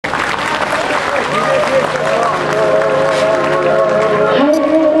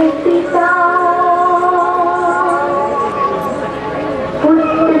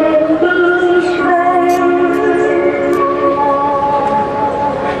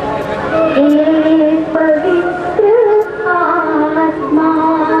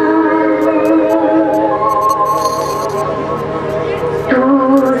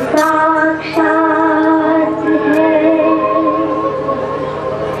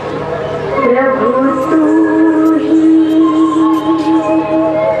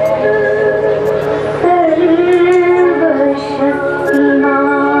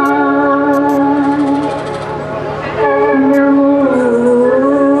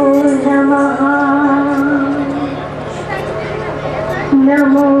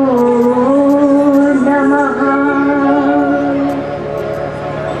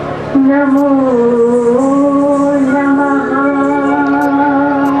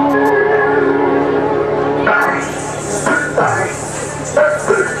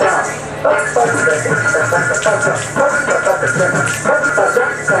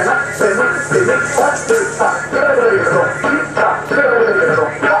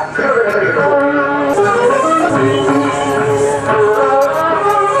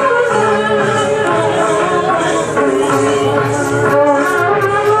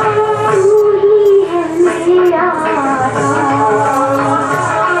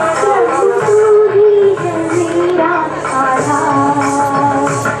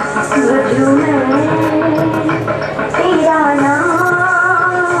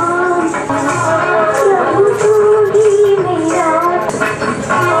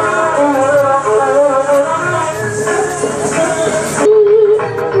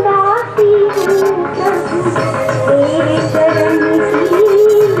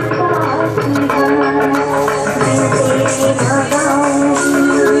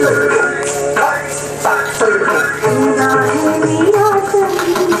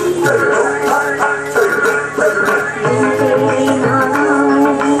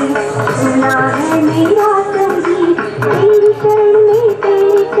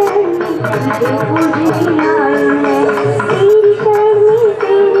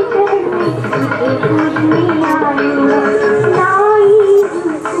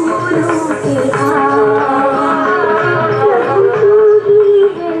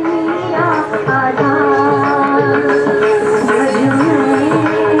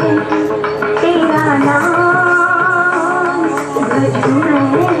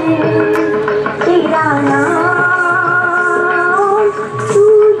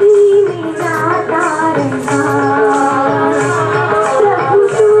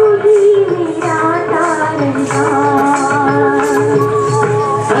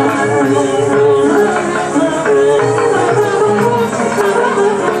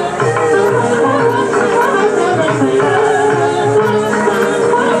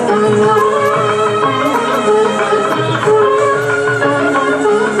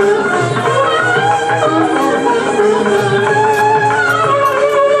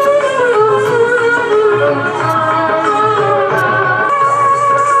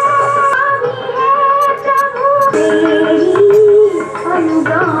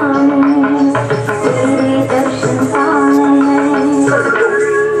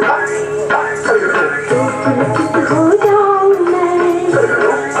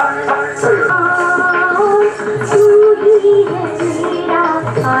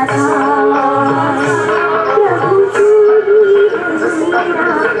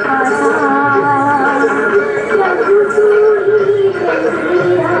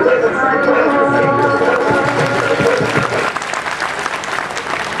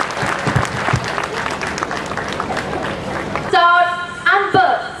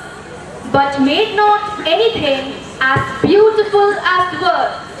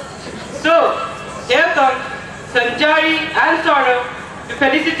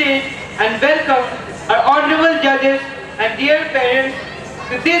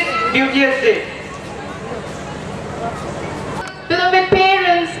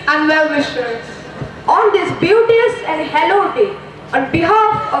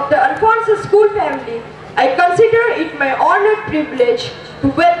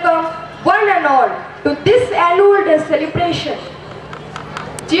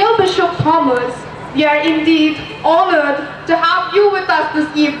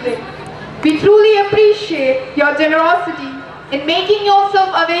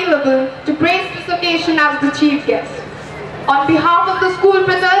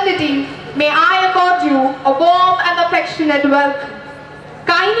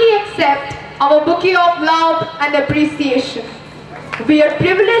We are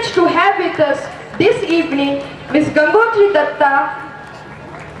privileged to have with us this evening Ms. Gangotri Datta,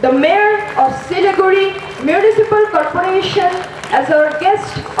 the Mayor of Siliguri Municipal Corporation, as our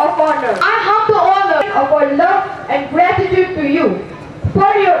guest of honor. I have the honor of our love and gratitude to you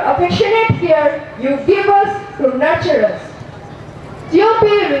for your affectionate care you give us to nurture us. Dear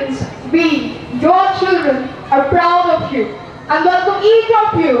parents, we, your children, are proud of you and welcome each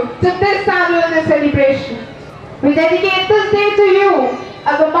of you to this annual day celebration. We dedicate this day to you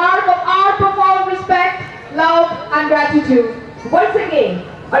as a mark of our profound respect, love and gratitude. Once again,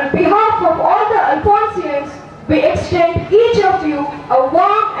 on behalf of all the Alphonsians, we extend each of you a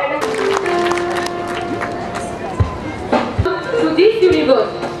warm and to this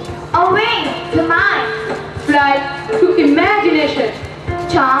universe, a wing to mind, flight to imagination,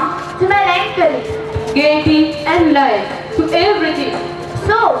 charm to melancholy, gaiety and life to everything.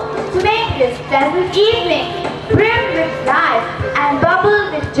 So, to make this pleasant evening brim with life and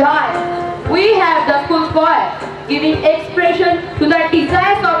bubble with joy, we have the full choir giving expression to the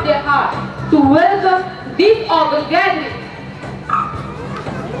desires of their heart to welcome this august gathering.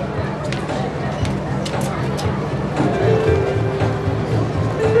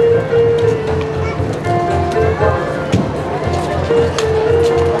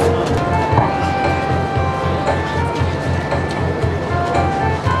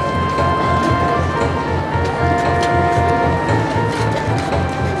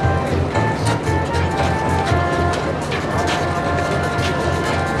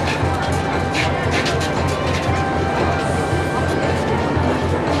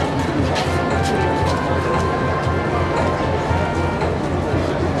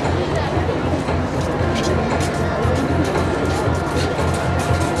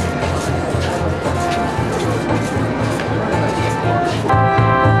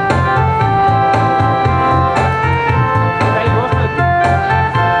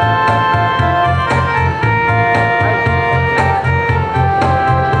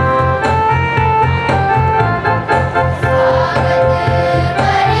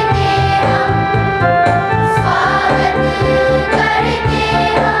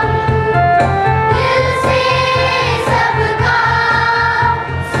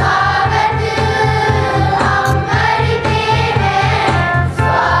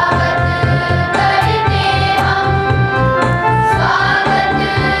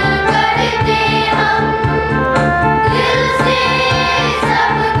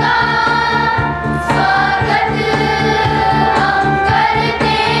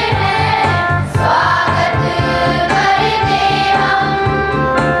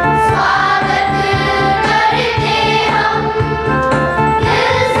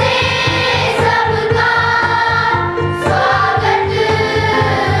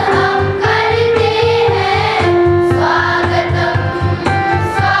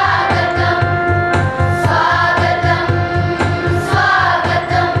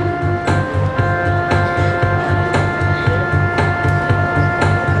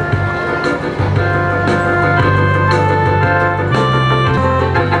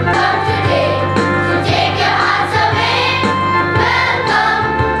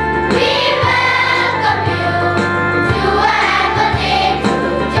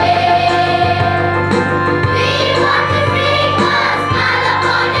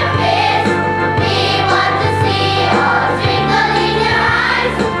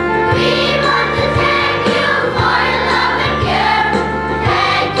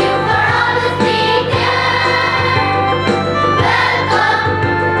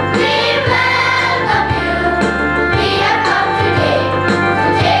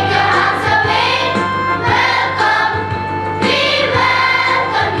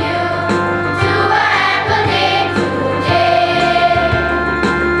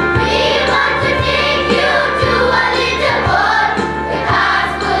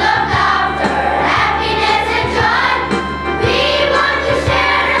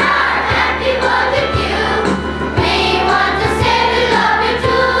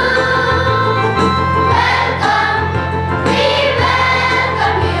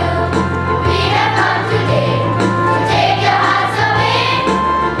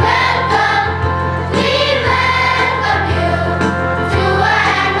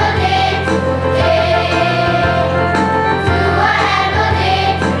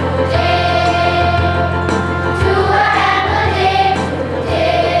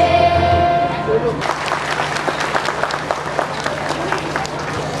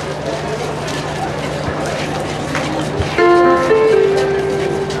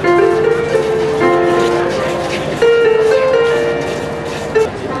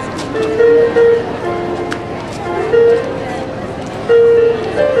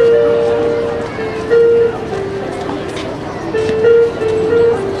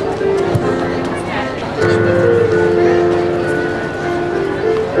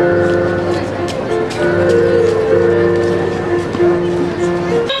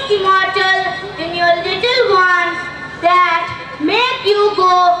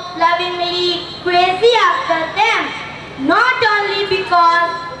 lovingly crazy after them, not only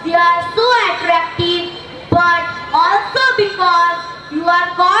because they are so attractive, but also because you are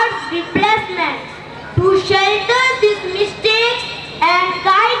God's replacement to shelter these mistakes and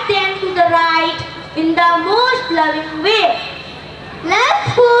guide them to the right in the most loving way.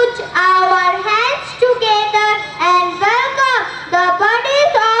 Let's put our hands together and welcome the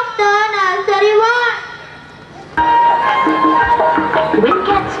buddies of the nursery one. When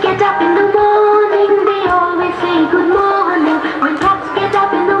cats get up in the morning, they always say good morning. When cats get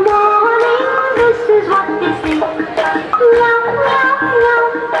up in the morning, this is what they say. Meow, meow, meow,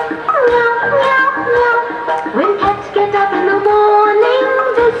 meow, meow, meow. When cats get up in the morning,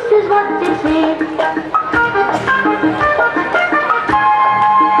 this is what they say.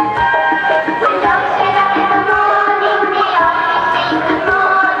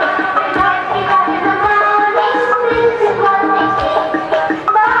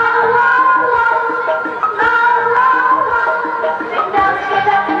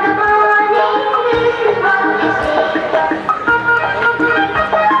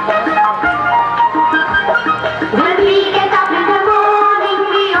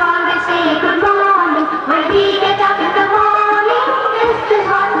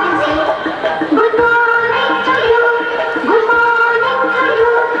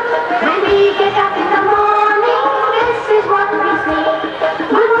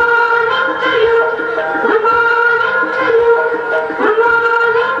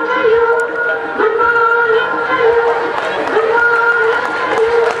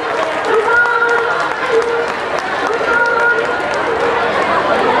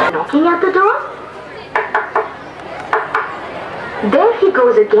 At the door? There he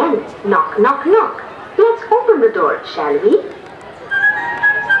goes again. Knock, knock, knock. Let's open the door, shall we?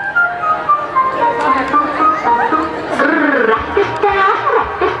 Rat-tat-tat,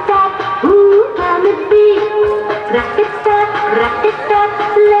 rat-tat-tat, who can it be? Rat-tat-tat, rat-tat-tat,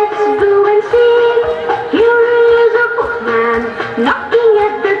 let's go and see. Here is a postman knocking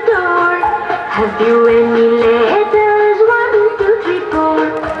at the door. Have you any letters? 1, 2, 3, 4.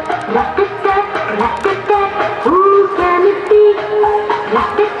 Rat-tat-tat, rat-tat-tat, who can it be?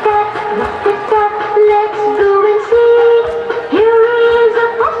 Rat-tat-tat, rat-tat-tat, let's go and see. Here is a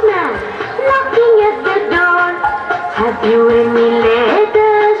postman knocking at the door. Have you any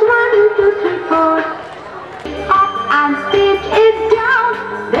letters? 1, 2, 3, 4. Up and stitch it down,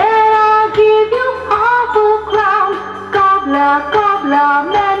 then I'll give you half a crown. Cobbler, cobbler,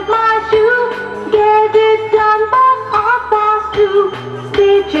 mend my shoe, get it done by 2:30.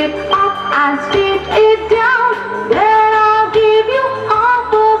 Stitch it up and stitch it down, then I'll give you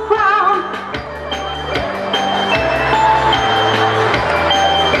half a crown.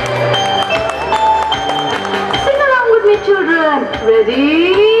 Sing along with me, children. Ready?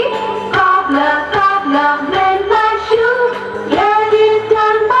 Cobbler, cobbler, mend my shoe, get it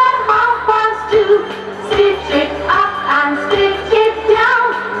done by 2:30. Stitch it up and stitch it down,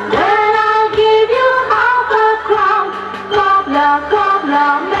 then I'll give you half a crown. Cobbler,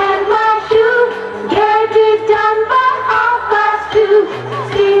 cobbler, mend my shoe, get it done by 2:30.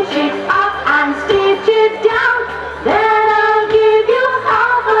 Stitch it up and stitch it down, then I'll give you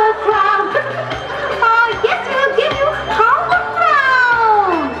half a crown. Oh, yes, we'll give you half a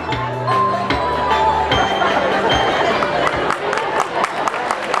crown.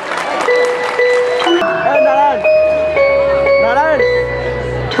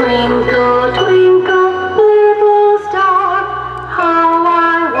 Twinkle, twinkle, little star, how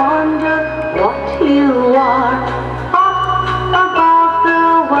I wonder what you are. Up above the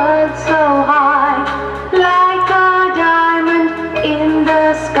world so high, like a diamond in the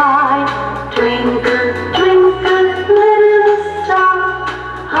sky. Twinkle, twinkle, little star,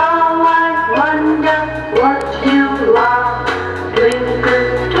 how I wonder what you are. Twinkle,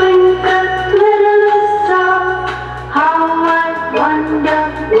 twinkle, little star, how I wonder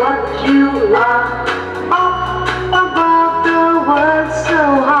what you are. Up above the world so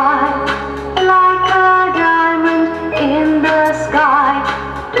high, like a diamond in the sky.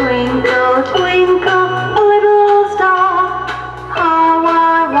 Twinkle, twinkle, little star, how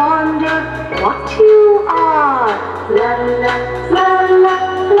I wonder what you are. La la la la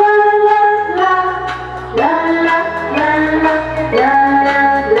la la la la la la la la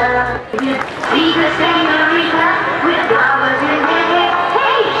la. Senorita, with flowers in her hair.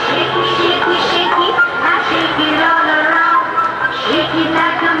 Hey, shaky, shaky, shaky.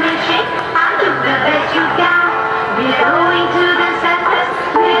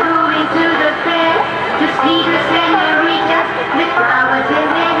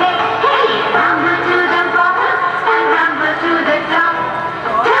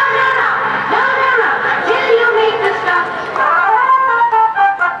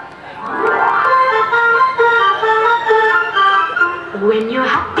 When you're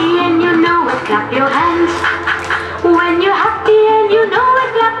happy and you know it, clap your hands. When you're happy and you know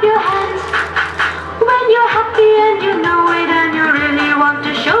it, clap your hands. When you're happy and you know it and you really want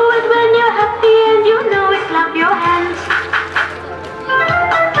to show it. When you're happy and you know it, clap your hands.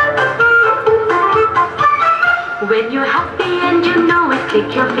 When you're happy and you know it, click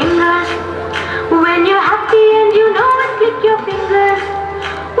your fingers. When you're happy and you know it, click your fingers.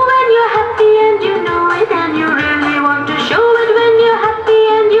 When you're happy and you know it and you really want to show it. When you're happy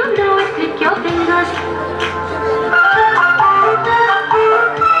and you know it, click your fingers.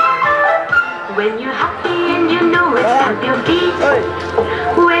 When you're happy and you know it, stamp your feet.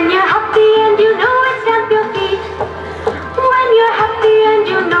 When you're happy and you know it, stamp your feet. When you're happy and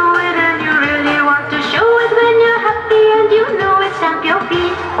you know it and you really want to show it. When you're happy and you know it, stamp your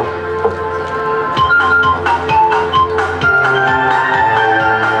feet.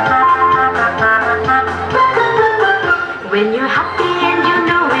 When you're happy and you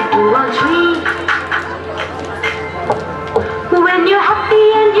know it, do all three. When you're happy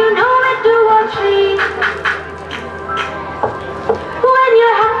and you know it, do all three. When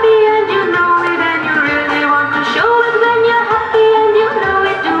you're happy and you know it and you really want to show it. When you're happy and you know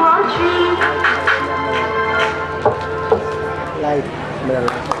it, do all three.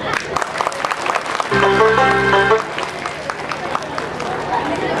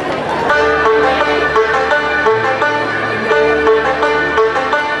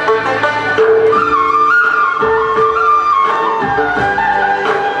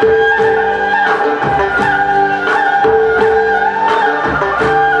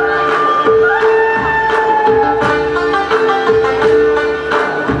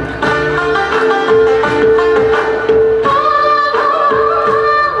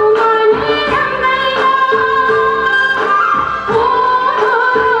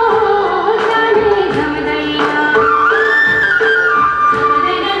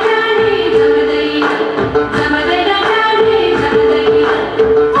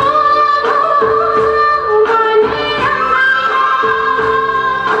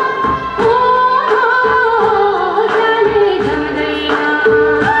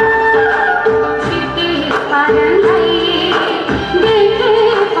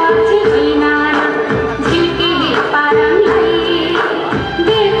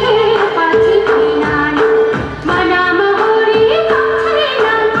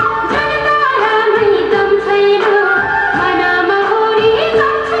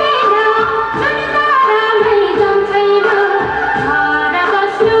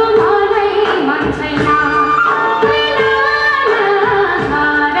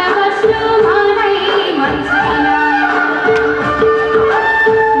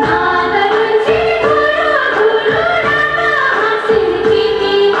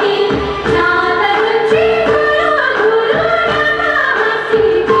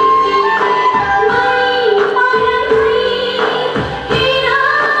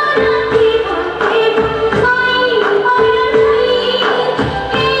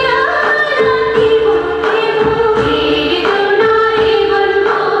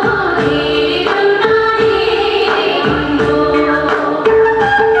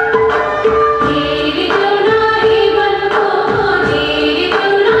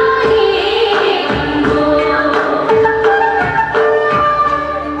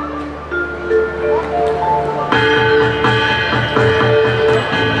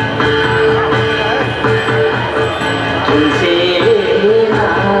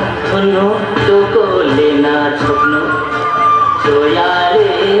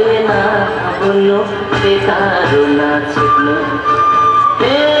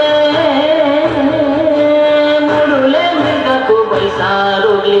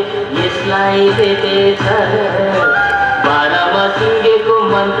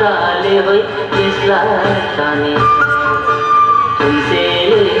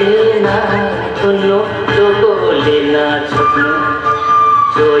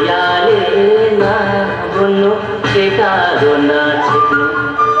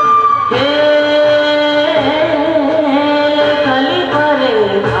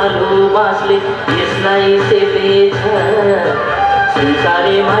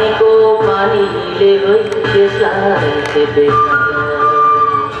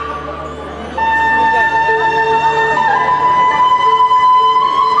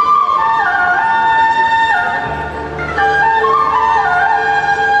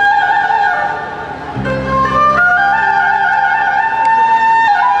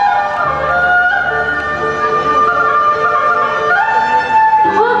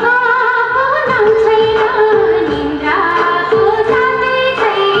 Oh,